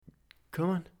Come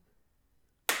on.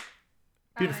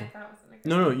 Beautiful. I thought it wasn't a good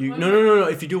No. one. No.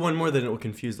 If you do one more, then it will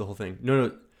confuse the whole thing.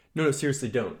 No. Seriously,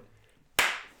 don't.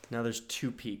 Now there's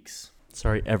 2 peaks.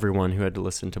 Sorry, everyone who had to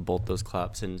listen to both those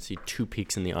claps and see 2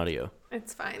 peaks in the audio.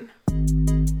 It's fine.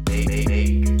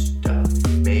 Make stuff.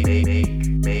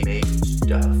 Make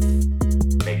stuff.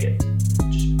 Make it.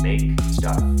 Just make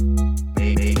stuff.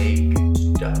 Make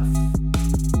stuff.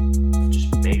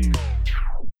 Just make.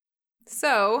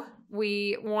 So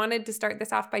we wanted to start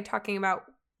this off by talking about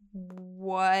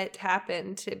what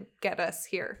happened to get us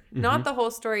here. Mm-hmm. Not the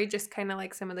whole story, just kind of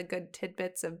like some of the good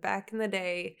tidbits of back in the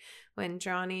day when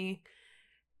Johnny...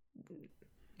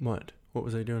 What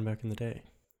was I doing back in the day?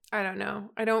 I don't know.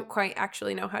 I don't quite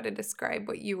actually know how to describe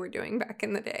what you were doing back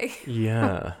in the day.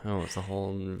 Yeah. Oh,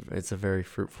 it's a very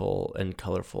fruitful and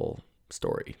colorful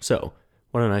story. So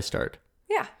why don't I start?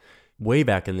 Yeah. Way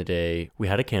back in the day, we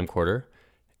had a camcorder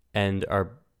and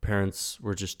our parents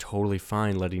were just totally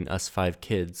fine letting us 5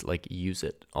 kids like use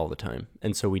it all the time.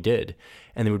 And so we did.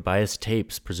 And they would buy us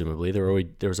tapes, presumably. There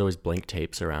was always blank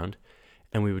tapes around.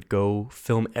 And we would go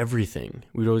film everything.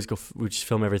 We'd just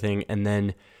film everything. And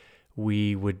then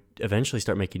we would eventually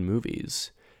start making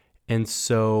movies. And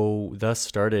so thus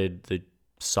started the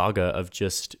saga of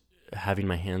just having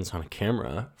my hands on a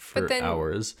camera for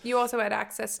hours. You also had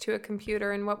access to a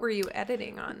computer, and what were you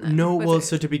editing on then? No,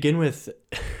 so to begin with,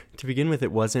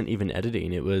 it wasn't even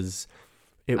editing. It was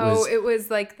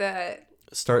like the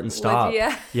start and stop.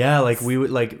 Yeah, like we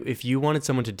would if you wanted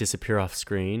someone to disappear off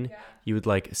screen, you would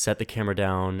like set the camera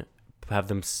down, have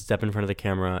them step in front of the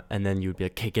camera, and then you would be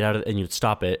like, "Okay, get out of it," and you'd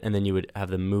stop it, and then you would have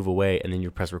them move away, and then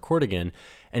you'd press record again.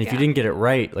 And if you didn't get it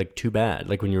right, like too bad.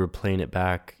 Like when you were playing it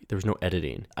back, there was no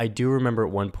editing. I do remember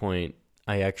at one point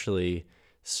I actually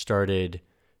started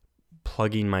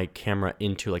plugging my camera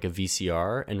into like a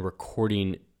VCR and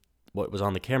recording what was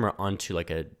on the camera onto like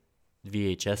a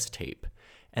VHS tape.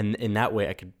 And in that way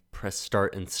I could press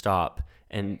start and stop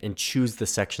and choose the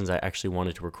sections I actually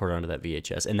wanted to record onto that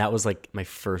VHS. And that was like my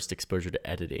first exposure to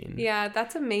editing. Yeah,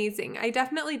 that's amazing. I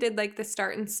definitely did like the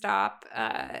start and stop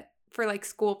for like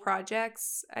school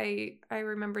projects. I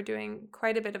remember doing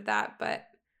quite a bit of that, but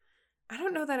I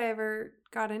don't know that I ever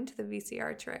got into the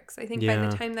VCR tricks. I think by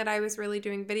the time that I was really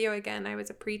doing video again, I was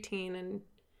a preteen and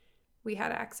we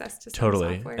had access to some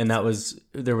software. And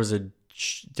there was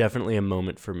definitely a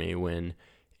moment for me when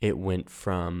it went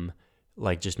from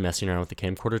like just messing around with the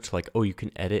camcorder to like, oh, you can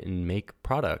edit and make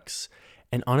products.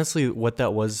 And honestly, what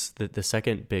that was, the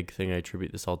second big thing I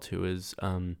attribute this all to is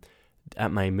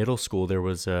at my middle school, there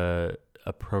was a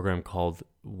program called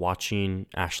Watching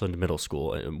Ashland Middle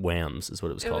School. WAMS is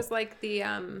what it was called. It was like the,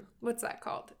 what's that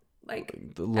called? Like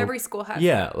every school has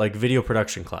that. Like video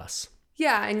production class.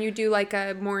 Yeah, and you do like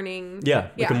a morning...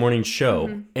 a morning show.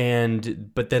 Mm-hmm.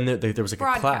 But then there was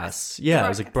like a class. Yeah, it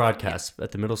was like broadcast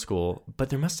at the middle school. But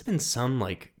there must have been some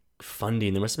like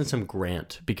funding. There must have been some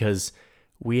grant because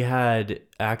we had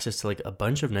access to like a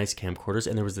bunch of nice camcorders.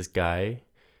 And there was this guy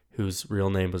whose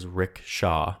real name was Rick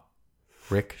Shaw.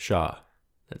 Rick Shaw.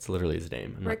 That's literally his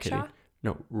name. I'm not kidding. Shaw?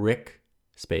 No, Rick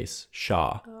space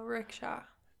Shaw. Oh, Rick Shaw.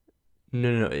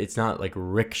 No. It's not like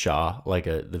rickshaw, like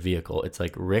the vehicle. It's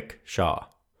like Rick Shaw.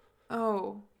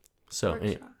 Oh. So,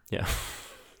 yeah.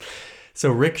 So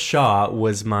Rick Shaw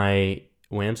was my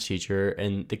WAMS teacher,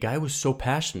 and the guy was so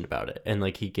passionate about it. And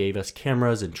like he gave us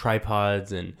cameras and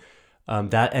tripods and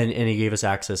and he gave us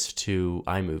access to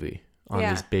iMovie on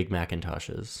these big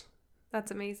Macintoshes.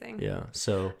 That's amazing. Yeah.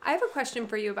 So I have a question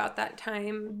for you about that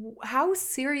time. How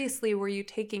seriously were you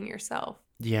taking yourself?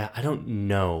 Yeah, I don't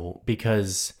know,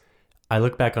 because I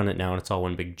look back on it now and it's all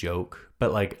one big joke,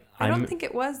 but like I don't think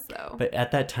it was though. But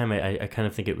at that time, I kind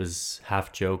of think it was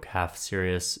half joke, half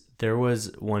serious. There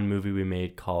was one movie we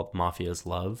made called Mafia's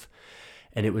Love,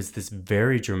 and it was this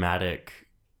very dramatic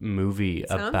movie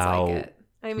about. Like it.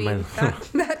 I mean,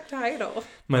 that title.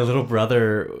 My little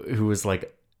brother, who was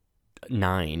like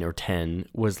 9 or 10,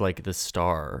 was like the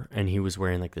star, and he was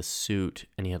wearing like this suit,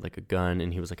 and he had like a gun,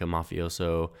 and he was like a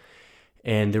mafioso.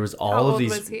 And there was all of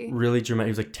these really dramatic.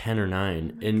 He was like 10 or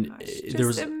 9, and there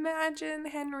was. Imagine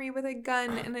Henry with a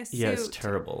gun and a suit. Yeah, it's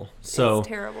terrible. It's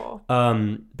terrible.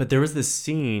 But there was this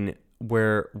scene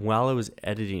where while I was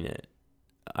editing it,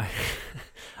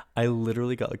 I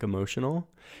literally got like emotional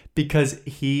because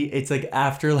it's like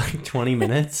after like 20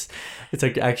 minutes, it's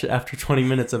like actually after 20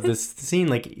 minutes of this scene,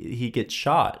 like he gets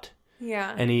shot.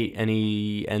 Yeah. And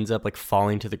he ends up like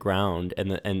falling to the ground,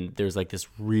 and there's like this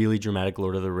really dramatic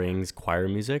Lord of the Rings choir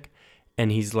music,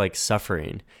 and he's like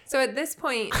suffering. So at this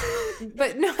point,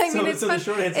 but no, I mean it's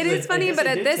funny. It is funny, but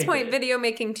at this point, video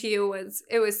making to you was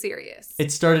serious.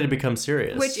 It started to become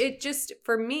serious. Which it just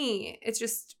for me, it's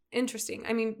just interesting.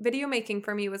 I mean, video making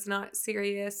for me was not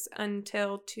serious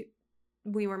until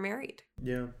we were married.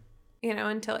 Yeah. You know,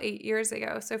 until 8 years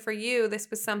ago. So for you, this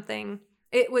was something,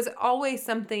 it was always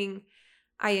something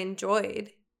I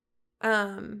enjoyed.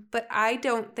 But I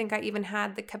don't think I even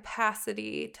had the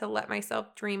capacity to let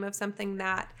myself dream of something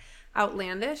that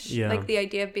outlandish. Yeah. Like the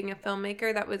idea of being a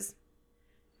filmmaker, that was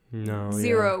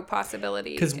zero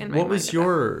possibility. Because what was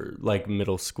your like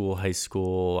middle school, high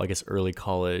school, I guess early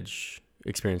college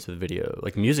experience with video?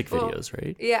 Like music videos,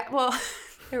 right? Yeah, well,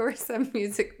 there were some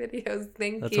music videos.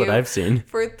 That's what I've seen.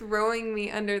 For throwing me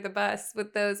under the bus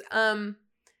with those.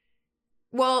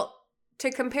 Well, to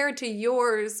compare to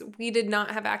yours, we did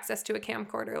not have access to a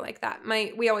camcorder like that.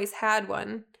 We always had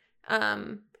one,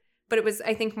 but it was,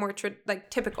 I think, more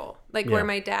typical, where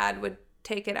my dad would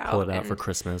take it out, pull it out for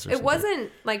Christmas. Or it something. Wasn't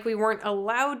like we weren't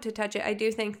allowed to touch it. I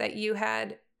do think that you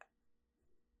had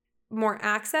more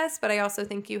access, but I also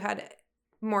think you had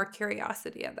more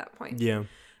curiosity at that point. Yeah.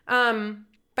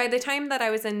 By the time that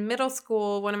I was in middle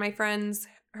school, one of my friends,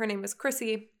 her name was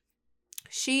Chrissy,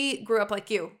 she grew up like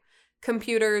you,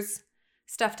 computers,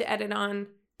 stuff to edit on,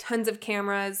 tons of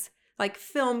cameras, like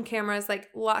film cameras, like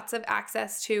lots of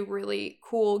access to really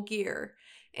cool gear.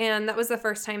 And that was the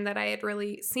first time that I had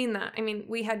really seen that. I mean,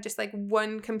 we had just like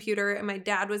one computer and my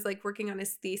dad was like working on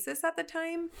his thesis at the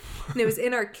time. And it was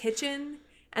in our kitchen,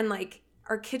 and like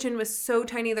our kitchen was so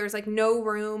tiny. There was like no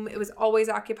room. It was always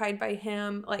occupied by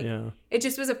him. Like It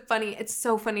just was it's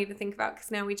so funny to think about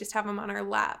because now we just have them on our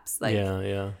laps. Like,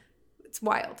 yeah. It's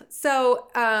wild. So,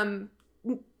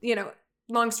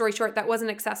 long story short, that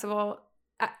wasn't accessible.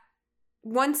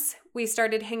 Once we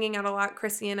started hanging out a lot,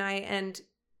 Chrissy and I and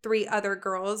 3 other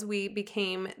girls, we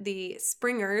became the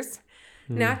Springers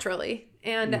naturally.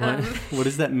 And what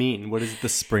does that mean? What is the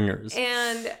Springers?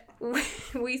 And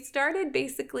we started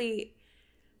basically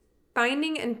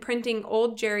finding and printing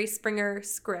old Jerry Springer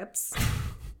scripts,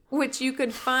 which you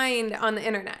could find on the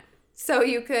internet. So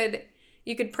you could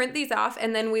print these off,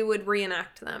 and then we would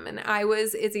reenact them. And I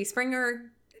was Izzy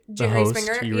Springer, Jerry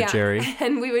Springer. You were Jerry.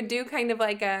 And we would do kind of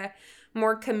like a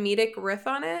more comedic riff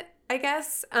on it, I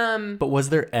guess. But was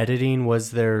there editing?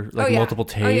 Was there multiple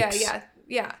takes?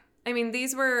 Yeah. I mean,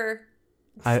 these were...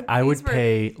 I would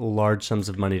pay large sums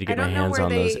of money to get my hands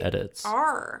on those edits.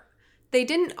 They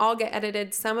didn't all get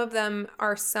edited. Some of them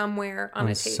are somewhere on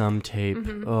a tape. Some tape.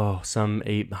 Mm-hmm. Oh, some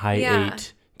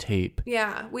 8 tape.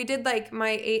 Yeah, we did like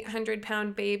my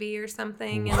 800-pound baby or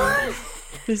something. And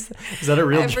is that a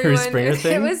real Jerry Springer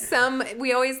thing? It was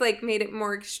we always like made it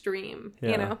more extreme,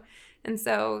 you know? And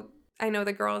so I know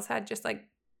the girls had just like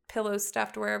pillows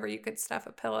stuffed wherever you could stuff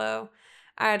a pillow.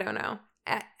 I don't know.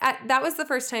 That was the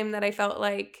first time that I felt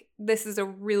like this is a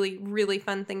really, really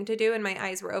fun thing to do. And my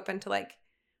eyes were open to like,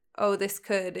 oh,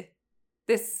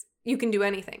 you can do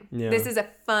anything. Yeah. This is a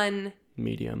fun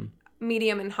medium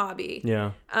and hobby.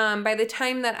 Yeah. By the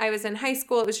time that I was in high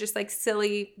school, it was just like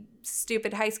silly,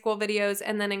 stupid high school videos.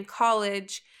 And then in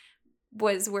college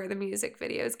was where the music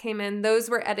videos came in. Those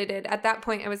were edited. At that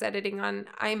point, I was editing on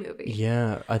iMovie.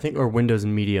 Yeah, I think, or Windows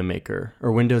Media Maker,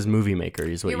 or Windows Movie Maker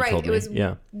is what you told me. It was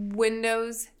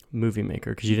Windows Movie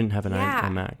Maker, because you didn't have an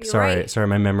iMac. Sorry,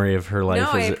 my memory of her life.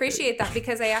 No, I appreciate that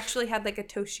because I actually had like a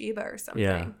Toshiba or something.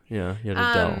 Yeah, you had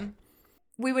a Dell.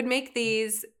 We would make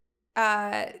these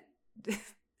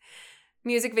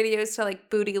music videos to like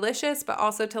Bootylicious, but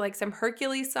also to like some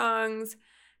Hercules songs.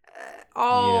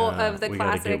 Of the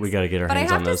classics. We got to get our hands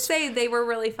on those. But I have to say they were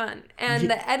really fun. And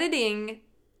the editing,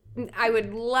 I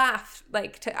would laugh.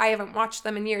 I haven't watched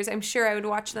them in years. I'm sure I would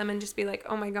watch them and just be like,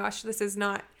 oh my gosh, this is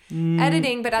not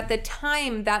editing. But at the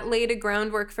time, that laid a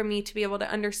groundwork for me to be able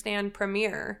to understand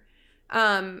Premiere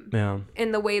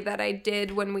in the way that I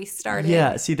did when we started.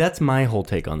 Yeah, see, that's my whole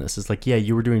take on this. It's like,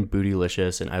 you were doing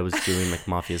Bootylicious and I was doing like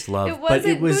Mafia's Love.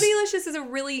 Bootylicious is a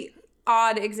really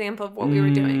odd example of what we were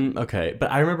doing. Okay,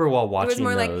 but I remember while watching it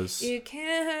was more those, like, you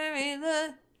can't hurry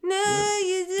the no,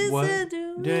 you just what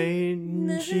do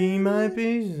day she might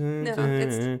be. No,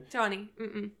 it's Johnny.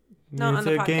 Not on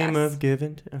the podcast. It's a game of give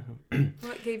and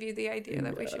What gave you the idea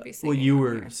that we should be singing? Well, you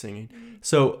were singing.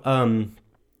 So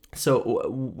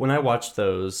when I watched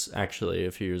those actually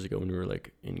a few years ago when we were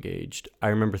like engaged, I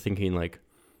remember thinking like,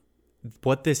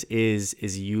 what this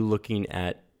is you looking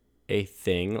at a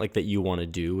thing like that you want to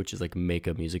do, which is like make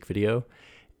a music video,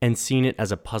 and seeing it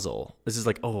as a puzzle. This is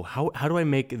like, oh, how do I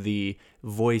make the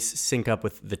voice sync up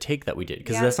with the take that we did,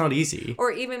 because that's not easy.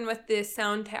 Or even with the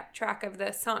sound track of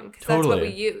the song, because that's what we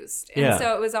used. And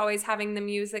so it was always having the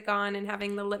music on and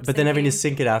having the lip syncing. But then having to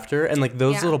sync it after, and like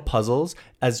those little puzzles,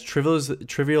 as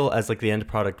trivial as like the end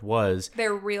product was,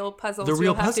 they're real puzzles. They're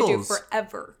real puzzles.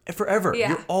 Have to do forever. Yeah.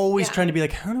 You're always trying to be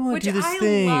like, how do I do this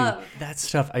thing? Love. That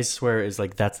stuff, I swear, is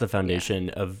like, that's the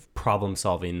foundation of problem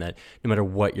solving, that no matter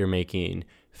what you're making,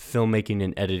 filmmaking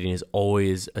and editing is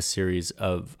always a series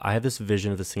of, I have this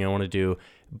vision of this thing I want to do,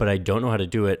 but I don't know how to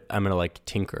do it. I'm going to like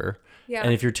tinker. Yeah.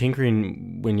 And if you're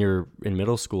tinkering when you're in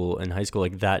middle school and high school,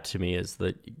 like that to me is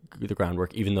the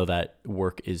groundwork, even though that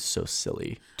work is so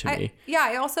silly to me. Yeah,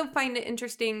 I also find it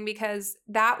interesting because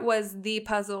that was the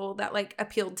puzzle that like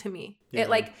appealed to me.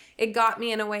 Yeah. It got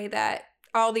me in a way that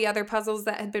all the other puzzles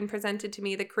that had been presented to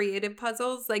me, the creative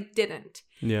puzzles, like didn't.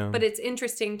 Yeah. But it's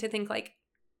interesting to think like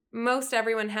most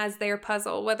everyone has their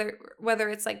puzzle, whether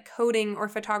it's like coding or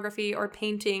photography or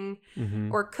painting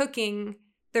or cooking.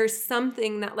 There's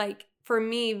something that like, for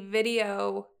me,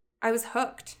 video, I was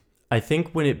hooked. I think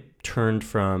when it turned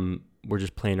from we're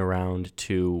just playing around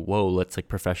to, whoa, let's like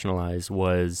professionalize,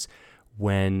 was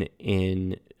when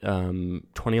in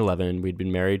 2011, we'd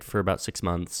been married for about 6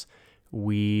 months.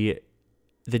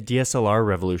 The DSLR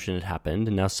revolution had happened,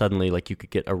 and now suddenly like you could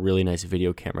get a really nice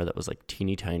video camera that was like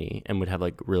teeny tiny and would have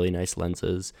like really nice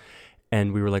lenses.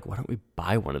 And we were like, why don't we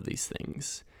buy one of these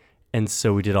things? And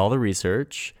so we did all the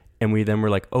research, and we then were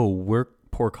like, oh, we're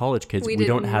poor college kids. We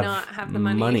don't have the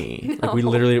money. No.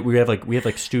 Like we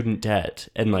have student debt,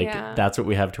 and like that's what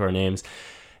we have to our names.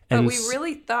 And but we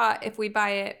really thought if we buy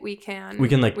it, we can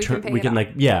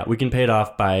pay it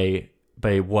off by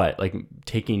what? Like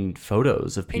taking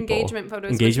photos of people. Engagement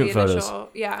photos. Initial,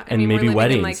 yeah. And maybe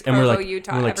weddings. In, like,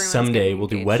 Utah, we're like someday we'll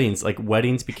do weddings. Like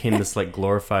weddings became this like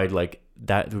glorified, like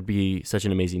that would be such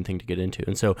an amazing thing to get into.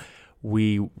 And so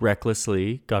we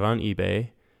recklessly got on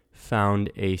eBay, found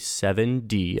a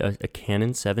 7D, a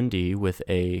Canon 7D with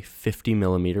a 50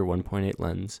 millimeter 1.8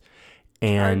 lens.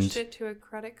 And charged it to a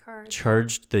credit card.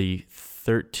 Charged the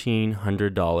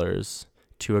 $1,300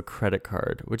 to a credit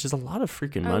card, which is a lot of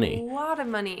freaking money. A lot of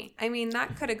money. I mean,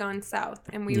 that could have gone south,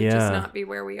 and we would just not be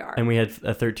where we are. And we had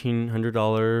a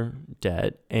 $1,300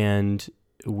 debt, and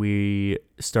we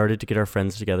started to get our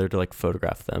friends together to like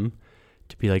photograph them,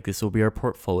 to be like, this will be our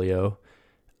portfolio.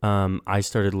 I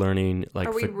started learning like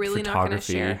photography. Are we really not going to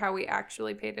share how we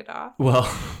actually paid it off? Well,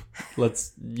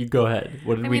 you go ahead.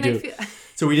 What did we do?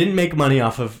 So we didn't make money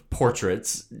off of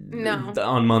portraits. No.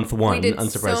 On month one, we did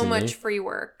unsurprisingly. So much free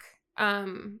work.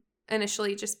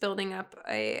 Initially just building up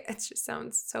it just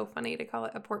sounds so funny to call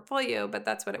it a portfolio, but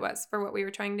that's what it was for what we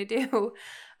were trying to do.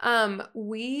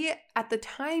 We, at the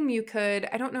time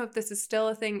I don't know if this is still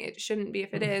a thing. It shouldn't be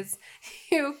if it is.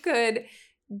 You could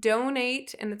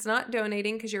donate, and it's not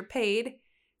donating because you're paid,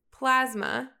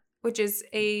 plasma, which is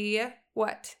a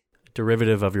what?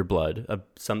 Derivative of your blood.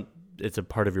 It's a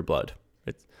part of your blood.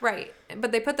 Right.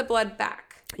 But they put the blood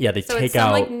back. Yeah, they so take it's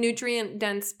some like nutrient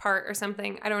dense part or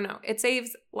something. I don't know. It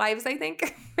saves lives, I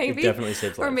think. Maybe. It definitely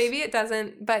saves lives. Or maybe it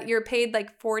doesn't, but you're paid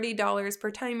like $40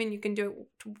 per time, and you can do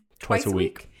it twice a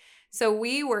week. So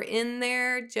we were in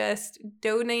there just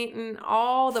donating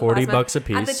all the $40 plasma. a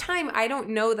piece. At the time, I don't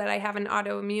know that I have an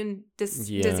autoimmune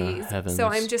disease. Heavens, so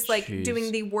I'm just like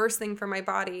doing the worst thing for my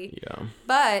body. Yeah.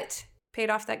 But paid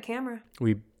off that camera.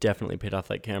 We definitely paid off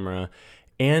that camera.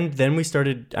 And then we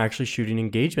started actually shooting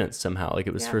engagements somehow. Like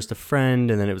it was first a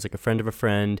friend, and then it was like a friend of a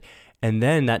friend. And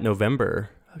then that November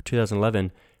of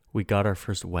 2011, we got our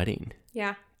first wedding.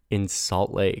 Yeah. In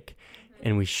Salt Lake.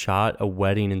 And we shot a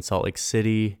wedding in Salt Lake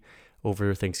City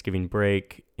over Thanksgiving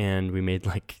break, and we made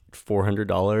like $400.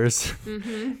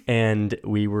 Mm-hmm. And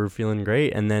we were feeling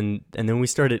great. And then we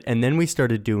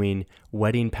started doing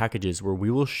wedding packages where we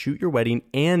will shoot your wedding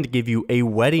and give you a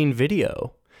wedding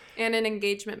video. And an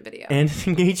engagement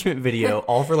video.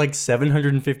 All for like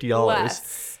 $750.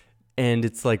 Less. And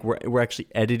it's like we're actually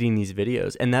editing these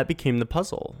videos. And that became the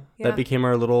puzzle. Yeah. That became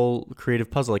our little creative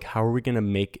puzzle. Like, how are we going to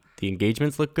make the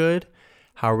engagements look good?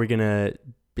 How are we going to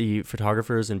be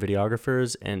photographers and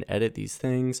videographers and edit these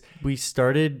things? We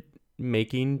started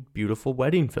making beautiful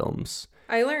wedding films.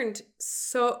 I learned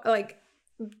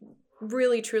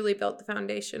really truly built the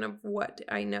foundation of what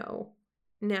I know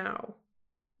now.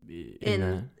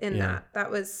 That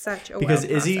was such a because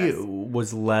Izzy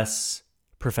was less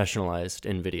professionalized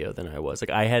in video than I was.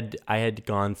 Like I had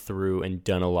gone through and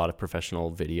done a lot of professional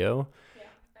video.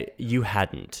 Yeah. You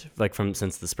hadn't, like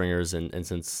since the Springers and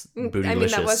since Bootylicious. I mean,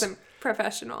 that wasn't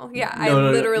professional. Yeah,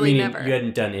 literally never. You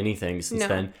hadn't done anything since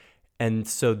then, and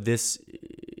so this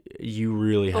you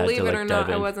really had to like dive in. Believe it or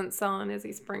not, I wasn't selling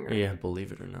Izzy Springer. Yeah,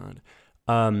 believe it or not.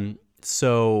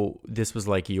 So this was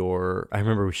like I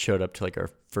remember we showed up to like our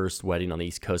first wedding on the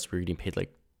East Coast. We were getting paid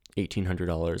like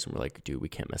 $1,800 and we're like, dude, we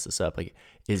can't mess this up. Like,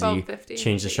 Izzy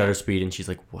changed the shutter speed and she's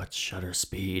like, what's shutter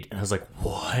speed? And I was like,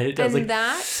 what? I was like,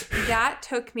 that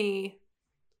took me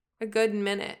a good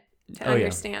minute to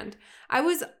understand. Yeah. I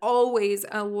was always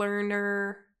a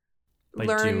learner. By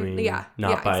doing,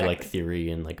 not by like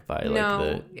theory and like by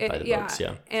like the books.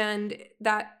 Yeah. And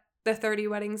the 30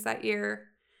 weddings that year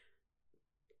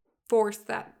forced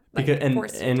that. Like, and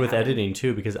with editing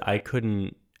too, because I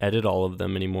couldn't edit all of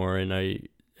them anymore. And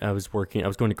I was going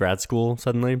to grad school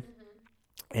suddenly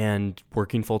and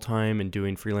working full time and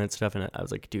doing freelance stuff. And I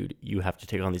was like, dude, you have to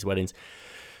take on these weddings.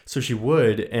 So she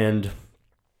would. And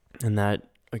that,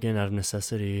 again, out of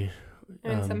necessity.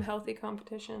 And some healthy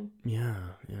competition. Yeah,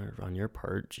 on your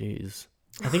part. Jeez.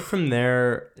 I think from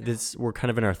there, we're kind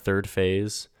of in our third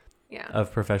phase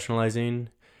of professionalizing,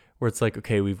 where it's like,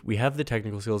 okay, we have the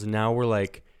technical skills. And now we're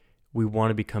like, we want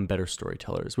to become better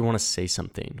storytellers. We want to say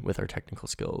something with our technical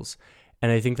skills.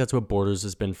 And I think that's what Borders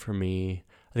has been for me.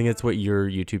 I think that's what your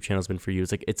YouTube channel has been for you.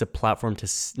 It's like, it's a platform to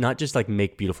not just like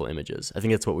make beautiful images. I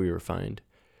think that's what we refined.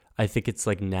 I think it's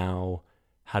like, now,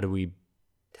 how do we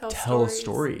tell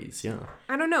stories? Yeah.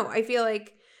 I don't know. I feel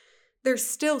like there's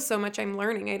still so much I'm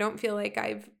learning. I don't feel like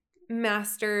I've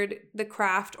mastered the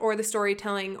craft or the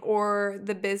storytelling or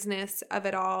the business of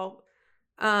it all.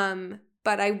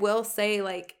 But I will say,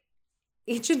 like,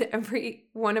 each and every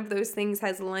one of those things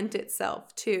has lent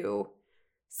itself to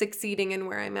succeeding in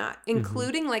where I'm at,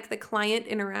 including like the client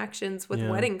interactions with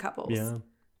wedding couples. Yeah,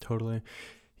 totally.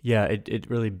 Yeah, it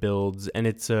really builds. And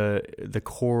it's the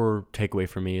core takeaway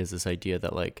for me is this idea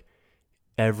that like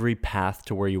every path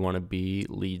to where you want to be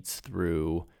leads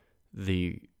through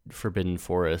the forbidden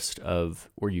forest of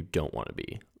where you don't want to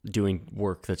be, doing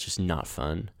work that's just not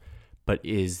fun, but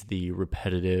is the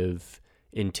repetitive,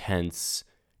 intense,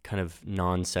 kind of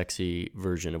non-sexy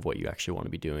version of what you actually want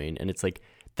to be doing. And it's like,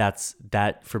 that's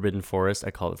that forbidden forest.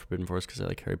 I call it forbidden forest because I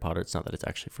like Harry Potter. It's not that it's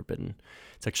actually forbidden.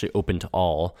 It's actually open to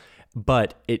all,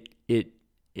 but it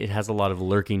has a lot of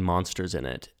lurking monsters in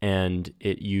it, and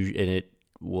it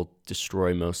will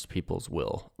destroy most people's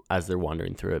will as they're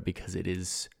wandering through it, because it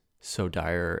is so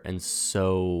dire and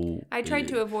so... I tried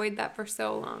to avoid that for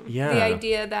so long. Yeah. The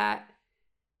idea that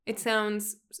it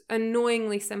sounds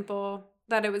annoyingly simple,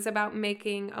 that it was about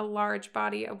making a large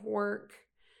body of work,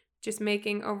 just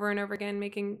making over and over again,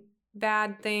 making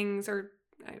bad things, or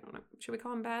I don't know, should we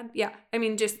call them bad? Yeah. I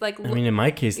mean, just like... I mean, in my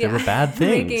case, they were bad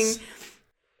things. Making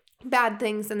bad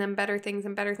things and then better things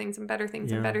and better things and better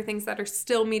things and better things that are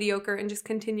still mediocre, and just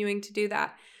continuing to do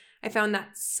that. I found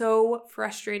that so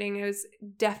frustrating. I was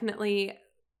definitely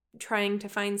trying to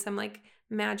find some like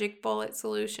magic bullet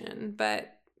solution,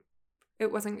 but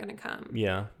it wasn't going to come.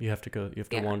 Yeah. You have to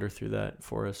wander through that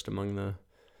forest among the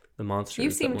monsters.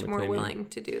 You seemed more willing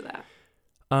to do that.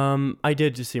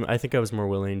 I think I was more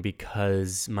willing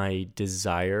because my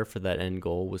desire for that end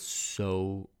goal was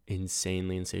so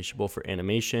insanely insatiable for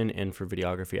animation and for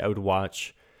videography. I would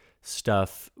watch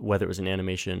stuff, whether it was an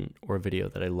animation or a video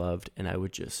that I loved, and I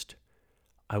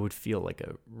would feel like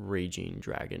a raging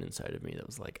dragon inside of me that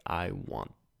was like, I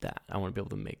want that. I want to be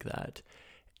able to make that.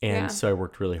 And so I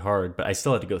worked really hard, but I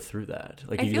still had to go through that.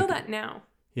 Like, I feel that now.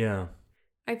 Yeah.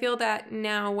 I feel that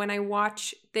now when I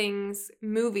watch things,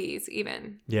 movies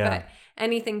even. Yeah. But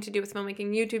anything to do with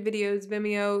filmmaking, YouTube videos,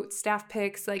 Vimeo, staff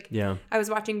pics. Like, I was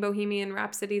watching Bohemian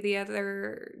Rhapsody the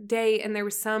other day, and there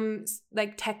was some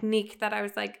like technique that I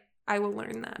was like, I will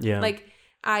learn that. Yeah. Like,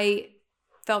 I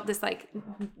felt this like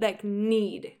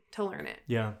need to learn it.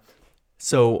 Yeah.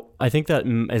 So I think that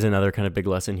is another kind of big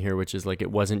lesson here, which is like,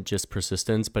 it wasn't just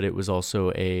persistence, but it was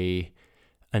also an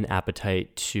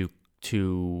appetite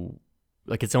to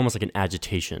like, it's almost like an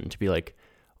agitation to be like,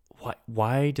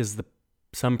 why does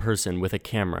some person with a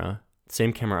camera,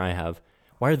 same camera I have,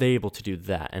 why are they able to do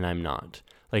that and I'm not?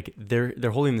 Like,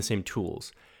 they're holding the same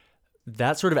tools.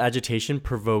 That sort of agitation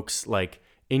provokes like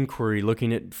inquiry,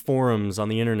 looking at forums on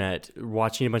the internet,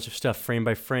 watching a bunch of stuff frame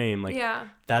by frame. Like,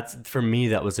 that's, for me,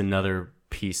 that was another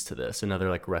piece to this, another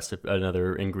like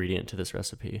another ingredient to this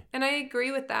recipe. And I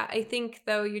agree with that. I think,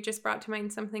 though, you just brought to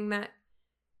mind something that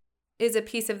is a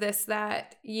piece of this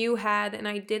that you had and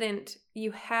I didn't.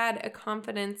 You had a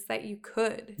confidence that you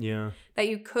could. Yeah. That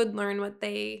you could learn what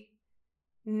they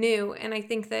knew. And I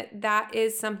think that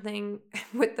is something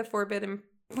with the Forbidden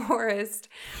Forest,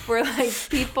 where like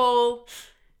people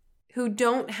who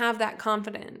don't have that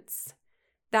confidence,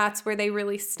 that's where they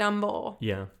really stumble.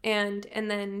 Yeah. And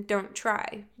then don't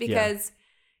try, because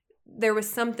there was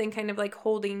something kind of like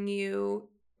holding you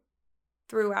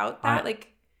throughout that, like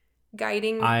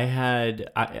guiding.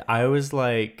 I was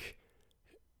like,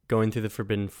 going through the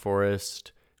Forbidden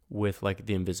Forest with like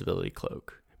the invisibility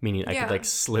cloak, meaning I could like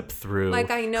slip through.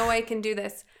 Like, I know I can do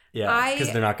this. Yeah,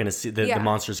 because they're not going to see, the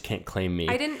monsters can't claim me.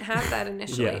 I didn't have that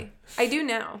initially. I do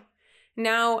now.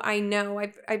 Now I know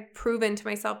I've proven to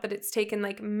myself that it's taken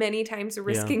like many times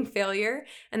risking failure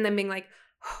and then being like,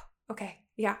 oh, okay,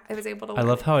 yeah, I was able to learn. I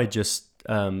love how I just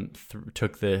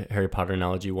took the Harry Potter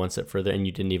analogy one step further and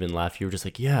you didn't even laugh. You were just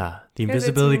like, yeah, the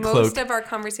invisibility cloak. Most of our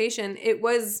conversation, it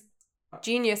was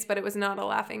genius, but it was not a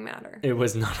laughing matter. It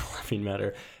was not a laughing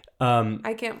matter.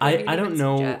 I can't believe I don't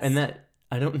know, and that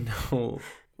I don't know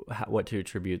what to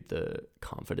attribute the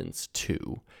confidence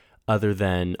to, other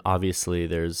than obviously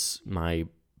there's my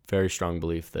very strong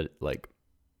belief that like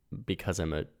because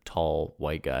I'm a tall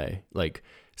white guy, like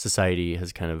society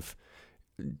has kind of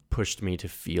pushed me to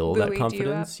feel that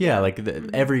confidence. Yeah, like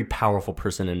every powerful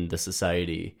person in the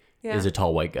society is a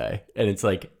tall white guy, and it's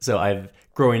like, so I've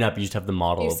growing up, you just have the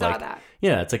model of like that.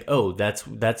 Yeah, it's like, oh,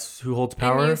 that's who holds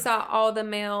power. And you saw all the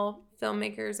male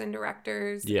filmmakers and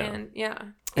directors.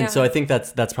 And so I think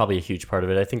that's probably a huge part of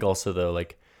it. I think also though,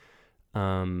 like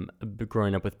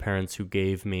growing up with parents who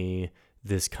gave me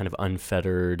this kind of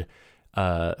unfettered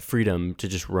freedom to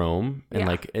just roam, and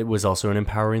like it was also an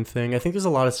empowering thing. I think there's a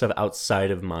lot of stuff outside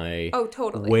of my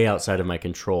way outside of my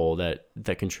control that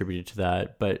contributed to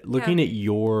that. But looking at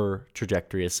your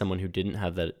trajectory as someone who didn't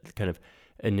have that kind of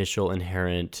initial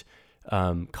inherent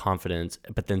confidence,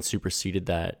 but then superseded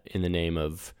that in the name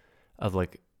of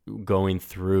like going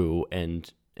through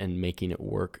and making it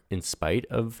work in spite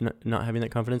of not having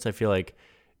that confidence, I feel like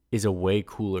is a way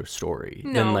cooler story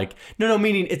than like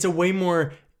meaning it's a way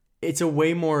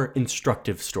more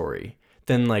instructive story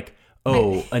than like,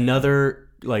 oh, another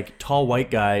like tall white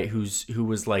guy who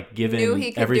was like given knew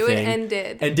he could everything do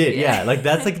it and did. Yeah, like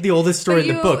that's like the oldest story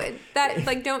in the book. That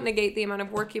like don't negate the amount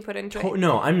of work you put into it.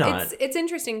 No, I'm not. It's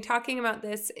interesting talking about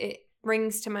this. It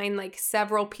brings to mind like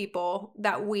several people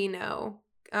that we know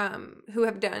who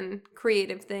have done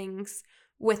creative things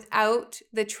without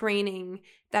the training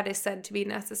that is said to be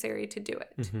necessary to do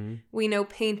it. Mm-hmm. We know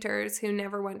painters who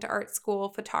never went to art school,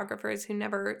 photographers who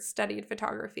never studied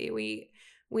photography.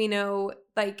 We know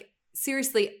like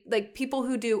seriously like people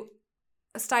who do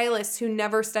stylists who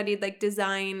never studied like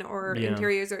design or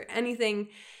interiors or anything.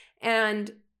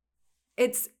 And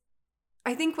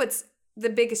I think what's the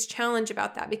biggest challenge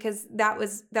about that, because that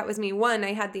was me. One,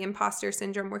 I had the imposter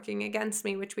syndrome working against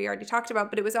me, which we already talked about,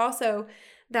 but it was also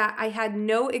that I had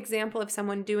no example of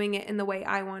someone doing it in the way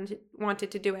I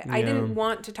wanted to do it. Yeah. I didn't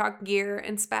want to talk gear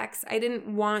and specs. I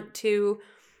didn't want to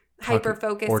hyper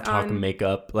focus on talk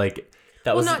makeup. Like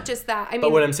that was not just that. I mean,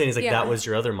 but what I'm saying is like that was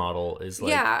your other model is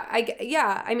like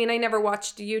I mean, I never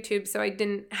watched YouTube, so I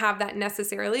didn't have that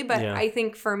necessarily. But I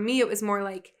think for me, it was more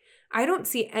like I don't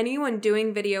see anyone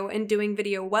doing video and doing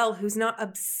video well who's not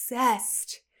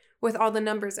obsessed with all the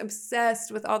numbers,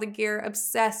 obsessed with all the gear,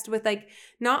 obsessed with like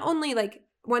not only like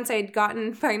once I had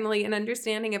gotten finally an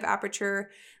understanding of aperture,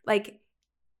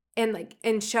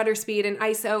 and shutter speed and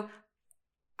ISO,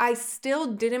 I still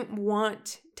didn't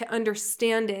want to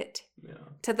understand it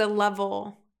to the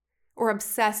level or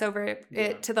obsess over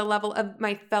it to the level of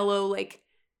my fellow like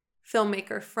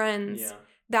filmmaker friends. Yeah.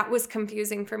 That was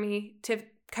confusing for me to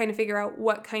kind of figure out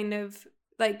what kind of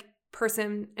like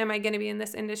person am I going to be in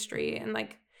this industry, and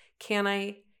like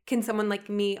can someone like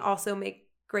me also make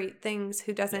great things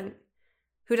who doesn't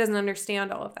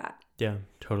understand all of that. Yeah,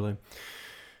 totally.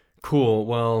 Cool.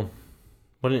 Well,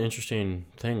 what an interesting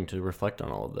thing to reflect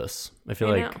on all of this. I feel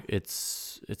like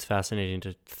it's fascinating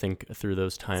to think through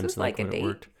those times. This was like a date. It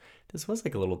worked. This was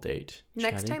like a little date.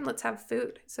 Next time, let's have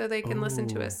food so they can listen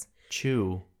to us.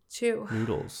 Chew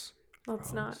noodles.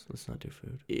 Let's not do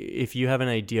food. If you have an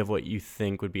idea of what you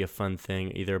think would be a fun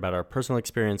thing, either about our personal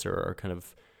experience or our kind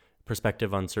of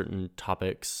perspective on certain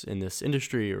topics in this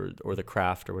industry or the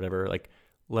craft or whatever, like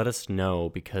let us know,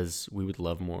 because we would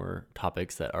love more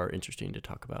topics that are interesting to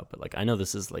talk about. But like I know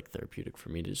this is like therapeutic for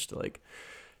me to just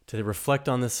to reflect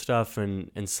on this stuff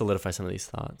and solidify some of these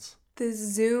thoughts. The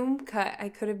Zoom cut I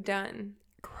could have done.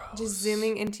 Gross. Just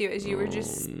zooming into you as you were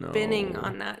just spinning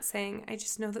on that, saying, I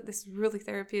just know that this is really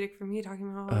therapeutic for me, talking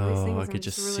about all these things. I could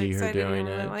just really see her doing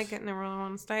it. I like it and I really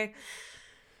want to stay.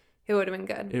 It would have been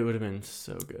good. It would have been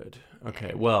so good. Okay,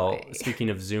 anyway. Well,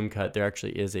 speaking of Zoom cut, there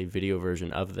actually is a video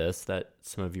version of this that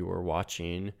some of you are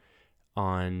watching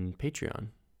on Patreon.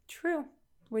 True.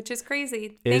 Which is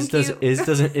crazy. Is I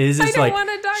don't like want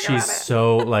to talk she's about it.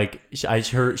 So like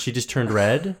she just turned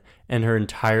red and her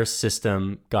entire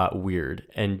system got weird,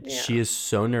 and she is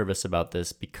so nervous about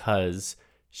this because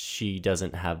she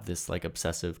doesn't have this like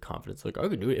obsessive confidence. Like I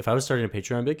can do it. If I was starting a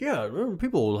Patreon, I'd be like, yeah,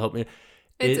 people will help me.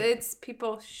 It's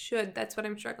people should. That's what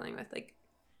I'm struggling with. Like,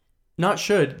 not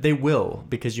should, they will,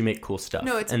 because you make cool stuff.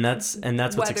 No, it's that's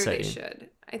what's exciting. They should.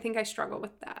 I think I struggle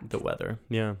with that. The weather.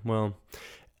 Yeah. Well,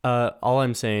 all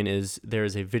I'm saying is there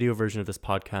is a video version of this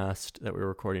podcast that we're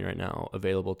recording right now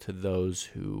available to those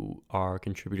who are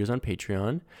contributors on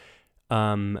Patreon,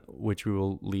 which we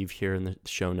will leave here in the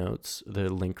show notes.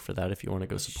 The link for that if you want to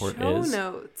go support show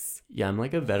notes. Yeah, I'm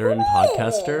like a veteran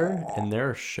podcaster, and there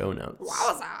are show notes.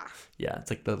 Wowza. Yeah,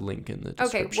 it's like the link in the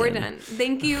description. Okay, we're done.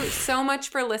 Thank you so much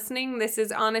for listening. This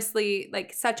is honestly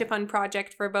like such a fun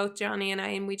project for both Johnny and I,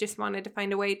 and we just wanted to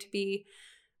find a way to be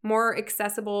more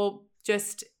accessible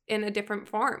just in a different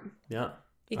form. Yeah.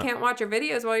 You can't watch your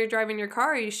videos while you're driving your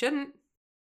car. You shouldn't.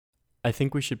 I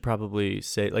think we should probably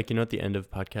say, like, at the end of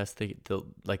podcasts,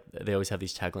 they always have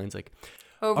these taglines like,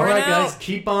 all right, guys,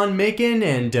 keep on making,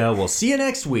 and we'll see you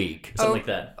next week. Something like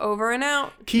that. Over and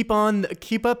out. Keep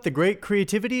up the great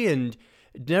creativity and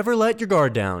never let your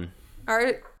guard down.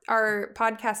 Our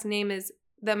podcast name is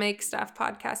The Make Stuff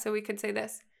Podcast, so we could say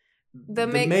this. Keep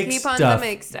on the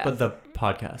make stuff. But the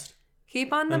podcast.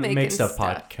 Keep on the making stuff.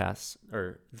 Podcasts.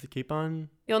 Or keep on.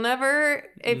 You'll never,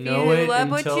 if you love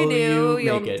what you do,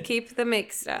 you'll keep the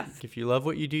make stuff. If you love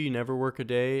what you do, you never work a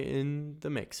day in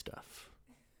the make stuff.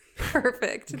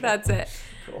 Perfect. That's it.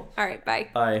 Cool. All right. Bye.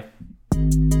 Bye.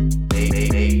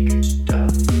 Make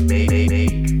stuff.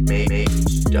 Make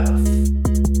stuff.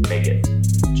 Make it.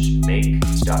 Just make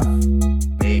stuff.